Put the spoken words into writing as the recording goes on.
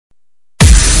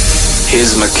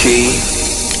Here's my key,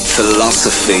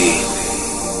 philosophy.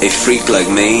 A freak like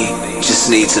me just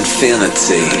needs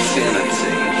infinity.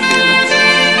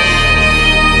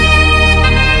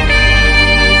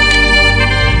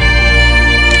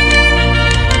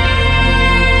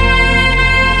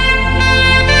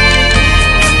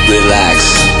 Relax,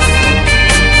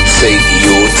 take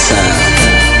your time.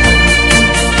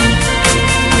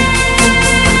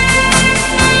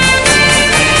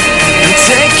 And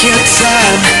take your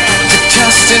time to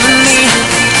trust in me,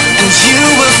 and you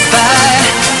will find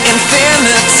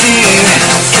infinity,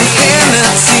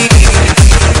 infinity.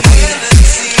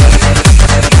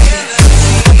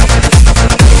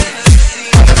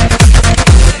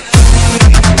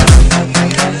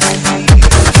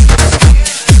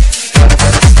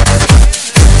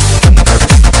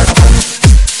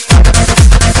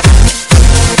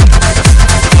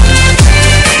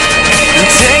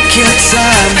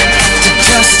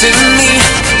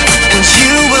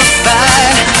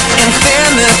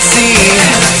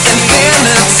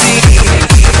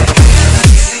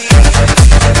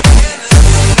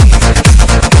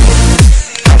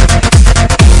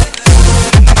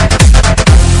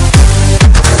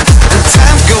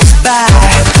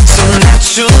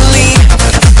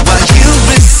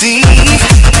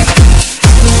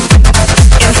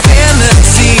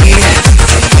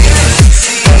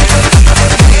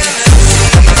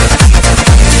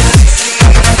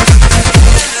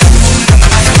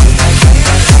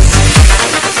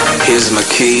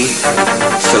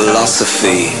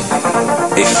 Philosophy.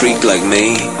 A freak like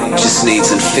me just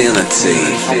needs infinity.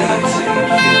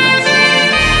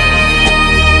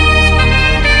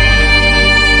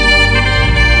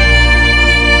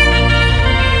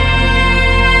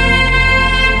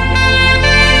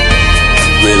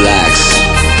 Relax,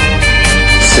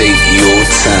 take your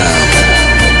time.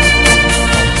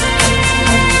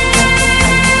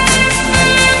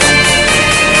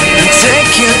 And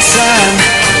take your time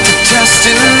to trust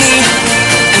in me,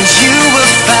 and you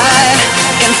will find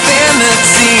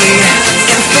infinity,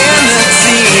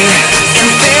 infinity,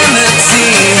 infinity,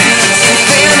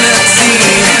 infinity,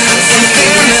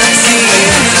 infinity,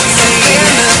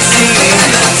 infinity,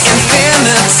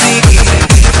 infinity.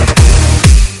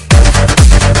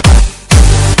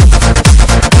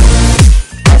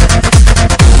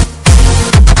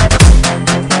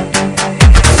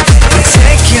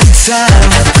 Take your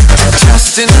time to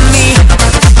trust in me,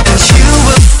 and you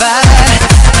will find.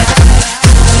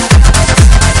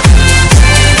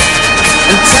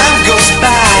 And time goes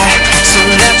by so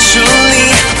naturally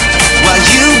while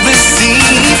you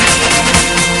receive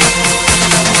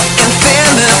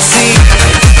infinity.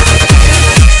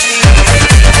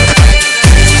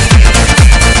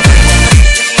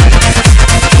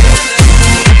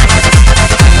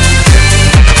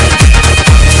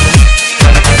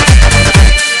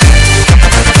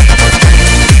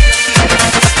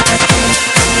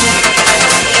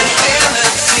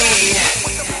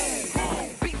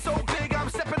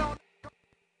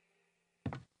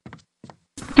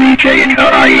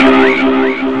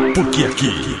 Porque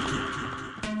aqui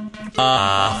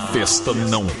a festa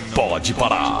não pode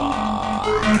parar.